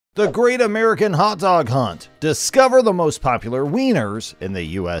The Great American Hot Dog Hunt. Discover the most popular wieners in the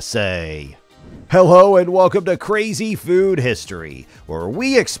USA. Hello and welcome to Crazy Food History, where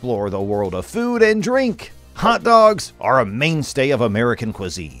we explore the world of food and drink. Hot dogs are a mainstay of American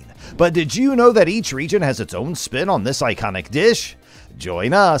cuisine, but did you know that each region has its own spin on this iconic dish?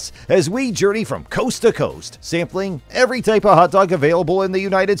 Join us as we journey from coast to coast, sampling every type of hot dog available in the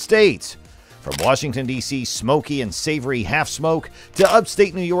United States. From Washington, D.C.'s smoky and savory half-smoke to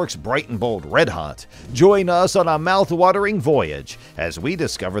upstate New York's bright and bold red hot, join us on a mouth-watering voyage as we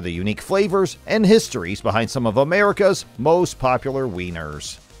discover the unique flavors and histories behind some of America's most popular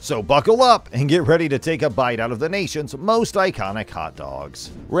wieners. So buckle up and get ready to take a bite out of the nation's most iconic hot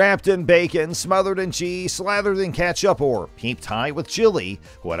dogs. Wrapped in bacon, smothered in cheese, slathered in ketchup, or heaped high with chili,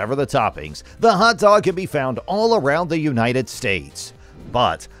 whatever the toppings, the hot dog can be found all around the United States.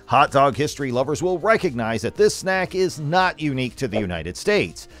 But hot dog history lovers will recognize that this snack is not unique to the United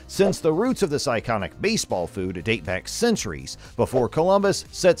States, since the roots of this iconic baseball food date back centuries before Columbus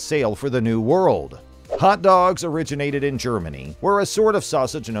set sail for the New World. Hot dogs originated in Germany, where a sort of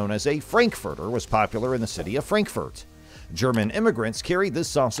sausage known as a Frankfurter was popular in the city of Frankfurt. German immigrants carried this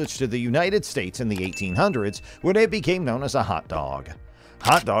sausage to the United States in the 1800s when it became known as a hot dog.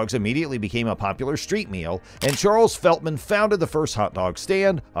 Hot dogs immediately became a popular street meal, and Charles Feltman founded the first hot dog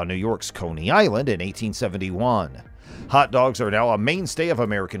stand on New York's Coney Island in 1871. Hot dogs are now a mainstay of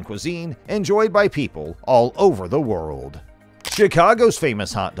American cuisine, enjoyed by people all over the world. Chicago's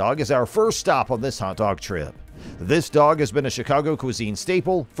famous hot dog is our first stop on this hot dog trip. This dog has been a Chicago cuisine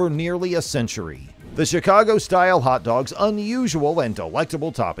staple for nearly a century. The Chicago-style hot dog's unusual and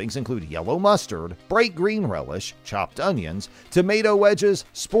delectable toppings include yellow mustard, bright green relish, chopped onions, tomato wedges,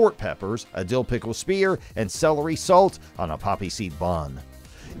 sport peppers, a dill pickle spear, and celery salt on a poppy seed bun.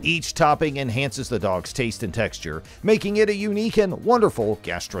 Each topping enhances the dog's taste and texture, making it a unique and wonderful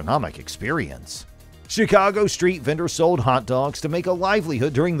gastronomic experience. Chicago street vendors sold hot dogs to make a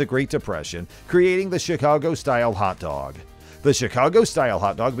livelihood during the Great Depression, creating the Chicago-style hot dog. The Chicago-style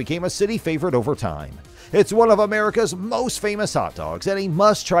hot dog became a city favorite over time. It's one of America's most famous hot dogs and a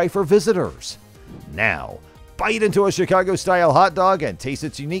must-try for visitors. Now, bite into a Chicago-style hot dog and taste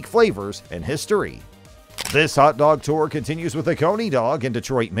its unique flavors and history. This hot dog tour continues with the Coney dog in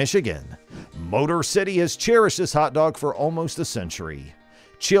Detroit, Michigan. Motor City has cherished this hot dog for almost a century.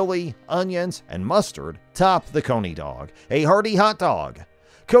 Chili, onions, and mustard top the Coney dog, a hearty hot dog.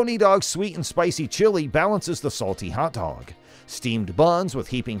 Coney dog's sweet and spicy chili balances the salty hot dog. Steamed buns with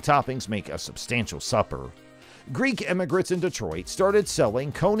heaping toppings make a substantial supper. Greek immigrants in Detroit started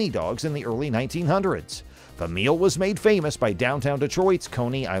selling Coney dogs in the early 1900s. The meal was made famous by downtown Detroit's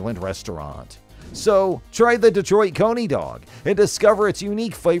Coney Island restaurant. So, try the Detroit Coney dog and discover its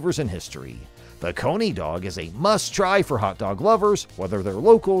unique flavors and history. The Coney dog is a must-try for hot dog lovers, whether they're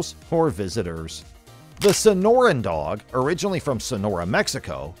locals or visitors. The Sonoran dog, originally from Sonora,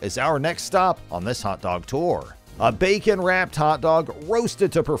 Mexico, is our next stop on this hot dog tour. A bacon-wrapped hot dog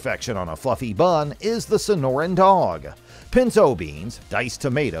roasted to perfection on a fluffy bun is the Sonoran dog. Pinto beans, diced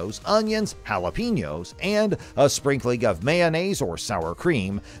tomatoes, onions, jalapenos, and a sprinkling of mayonnaise or sour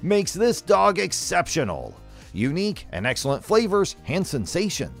cream makes this dog exceptional. Unique and excellent flavors and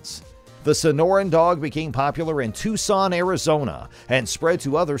sensations. The Sonoran dog became popular in Tucson, Arizona, and spread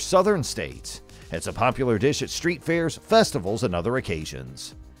to other southern states. It's a popular dish at street fairs, festivals, and other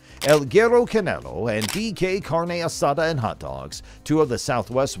occasions. El Guerro Canelo and DK Carne Asada and Hot Dogs, two of the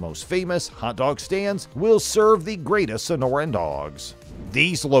Southwest's most famous hot dog stands, will serve the greatest Sonoran dogs.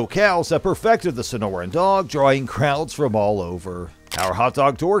 These locales have perfected the Sonoran dog, drawing crowds from all over. Our hot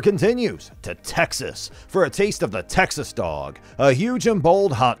dog tour continues to Texas for a taste of the Texas dog, a huge and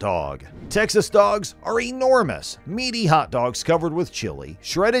bold hot dog. Texas dogs are enormous, meaty hot dogs covered with chili,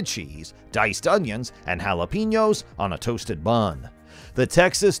 shredded cheese, diced onions, and jalapenos on a toasted bun. The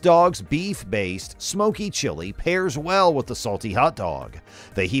Texas dog's beef-based, smoky chili pairs well with the salty hot dog.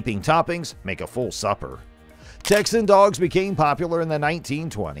 The heaping toppings make a full supper. Texan dogs became popular in the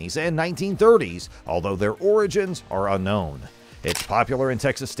 1920s and 1930s, although their origins are unknown. It's popular in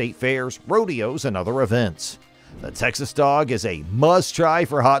Texas state fairs, rodeos, and other events. The Texas dog is a must-try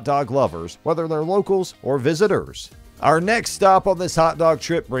for hot dog lovers, whether they're locals or visitors. Our next stop on this hot dog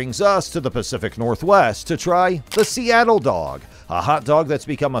trip brings us to the Pacific Northwest to try the Seattle dog, a hot dog that's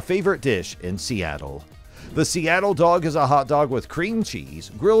become a favorite dish in Seattle. The Seattle dog is a hot dog with cream cheese,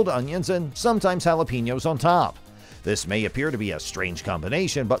 grilled onions, and sometimes jalapenos on top. This may appear to be a strange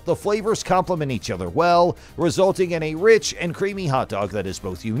combination, but the flavors complement each other well, resulting in a rich and creamy hot dog that is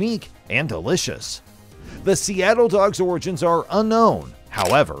both unique and delicious. The Seattle dog's origins are unknown.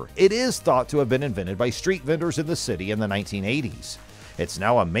 However, it is thought to have been invented by street vendors in the city in the 1980s. It's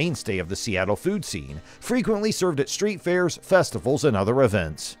now a mainstay of the Seattle food scene, frequently served at street fairs, festivals, and other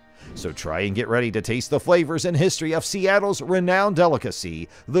events. So try and get ready to taste the flavors and history of Seattle's renowned delicacy,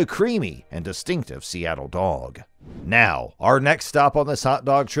 the creamy and distinctive Seattle dog. Now, our next stop on this hot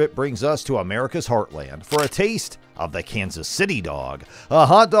dog trip brings us to America's heartland for a taste of the Kansas City dog, a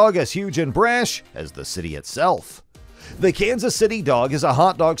hot dog as huge and brash as the city itself. The Kansas City dog is a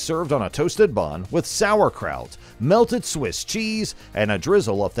hot dog served on a toasted bun with sauerkraut, melted Swiss cheese, and a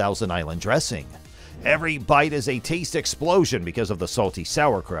drizzle of Thousand Island dressing. Every bite is a taste explosion because of the salty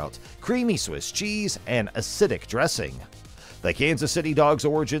sauerkraut, creamy Swiss cheese, and acidic dressing. The Kansas City dog's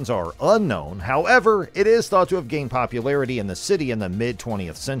origins are unknown, however, it is thought to have gained popularity in the city in the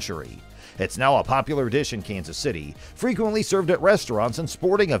mid-20th century. It's now a popular dish in Kansas City, frequently served at restaurants and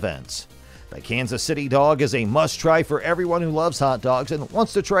sporting events. The Kansas City dog is a must-try for everyone who loves hot dogs and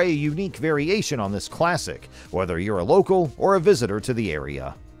wants to try a unique variation on this classic, whether you're a local or a visitor to the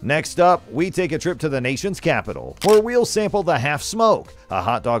area. Next up, we take a trip to the nation's capital, where we'll sample the Half Smoke, a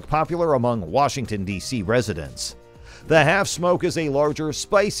hot dog popular among Washington, D.C. residents. The Half Smoke is a larger,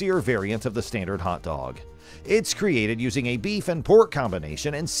 spicier variant of the standard hot dog. It's created using a beef and pork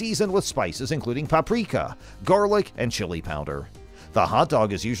combination and seasoned with spices including paprika, garlic, and chili powder. The hot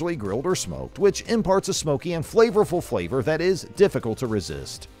dog is usually grilled or smoked, which imparts a smoky and flavorful flavor that is difficult to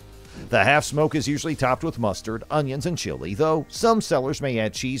resist. The Half Smoke is usually topped with mustard, onions, and chili, though some sellers may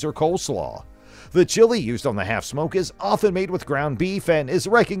add cheese or coleslaw. The chili used on the Half Smoke is often made with ground beef and is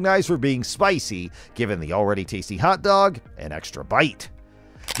recognized for being spicy, giving the already tasty hot dog an extra bite.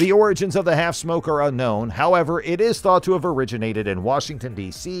 The origins of the Half Smoke are unknown, however, it is thought to have originated in Washington,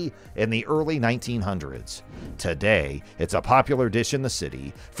 D.C. in the early 1900s. Today, it's a popular dish in the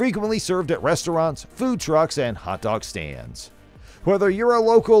city, frequently served at restaurants, food trucks, and hot dog stands. Whether you're a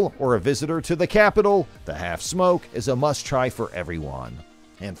local or a visitor to the capital, the Half Smoke is a must-try for everyone.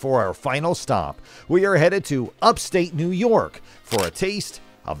 And for our final stop, we are headed to upstate New York for a taste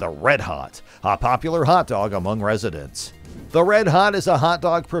of the Red Hot, a popular hot dog among residents. The Red Hot is a hot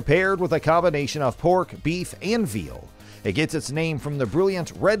dog prepared with a combination of pork, beef, and veal. It gets its name from the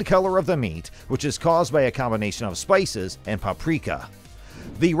brilliant red color of the meat, which is caused by a combination of spices and paprika.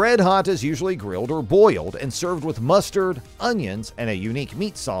 The Red Hot is usually grilled or boiled and served with mustard, onions, and a unique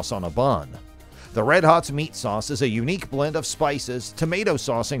meat sauce on a bun. The Red Hot's meat sauce is a unique blend of spices, tomato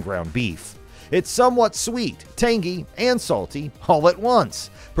sauce, and ground beef. It's somewhat sweet, tangy, and salty all at once,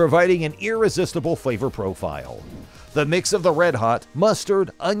 providing an irresistible flavor profile. The mix of the Red Hot,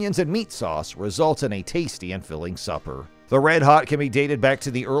 mustard, onions, and meat sauce results in a tasty and filling supper. The Red Hot can be dated back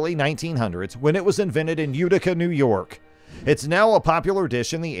to the early 1900s when it was invented in Utica, New York. It's now a popular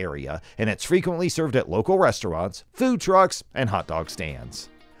dish in the area, and it's frequently served at local restaurants, food trucks, and hot dog stands.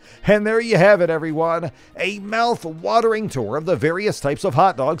 And there you have it, everyone, a mouth-watering tour of the various types of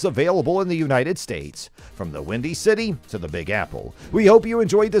hot dogs available in the United States, from the Windy City to the Big Apple. We hope you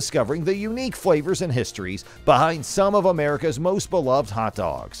enjoyed discovering the unique flavors and histories behind some of America's most beloved hot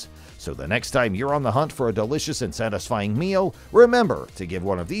dogs. So the next time you're on the hunt for a delicious and satisfying meal, remember to give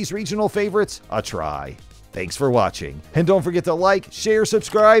one of these regional favorites a try. Thanks for watching, and don't forget to like, share,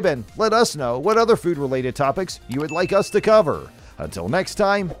 subscribe, and let us know what other food-related topics you would like us to cover. Until next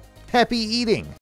time, happy eating!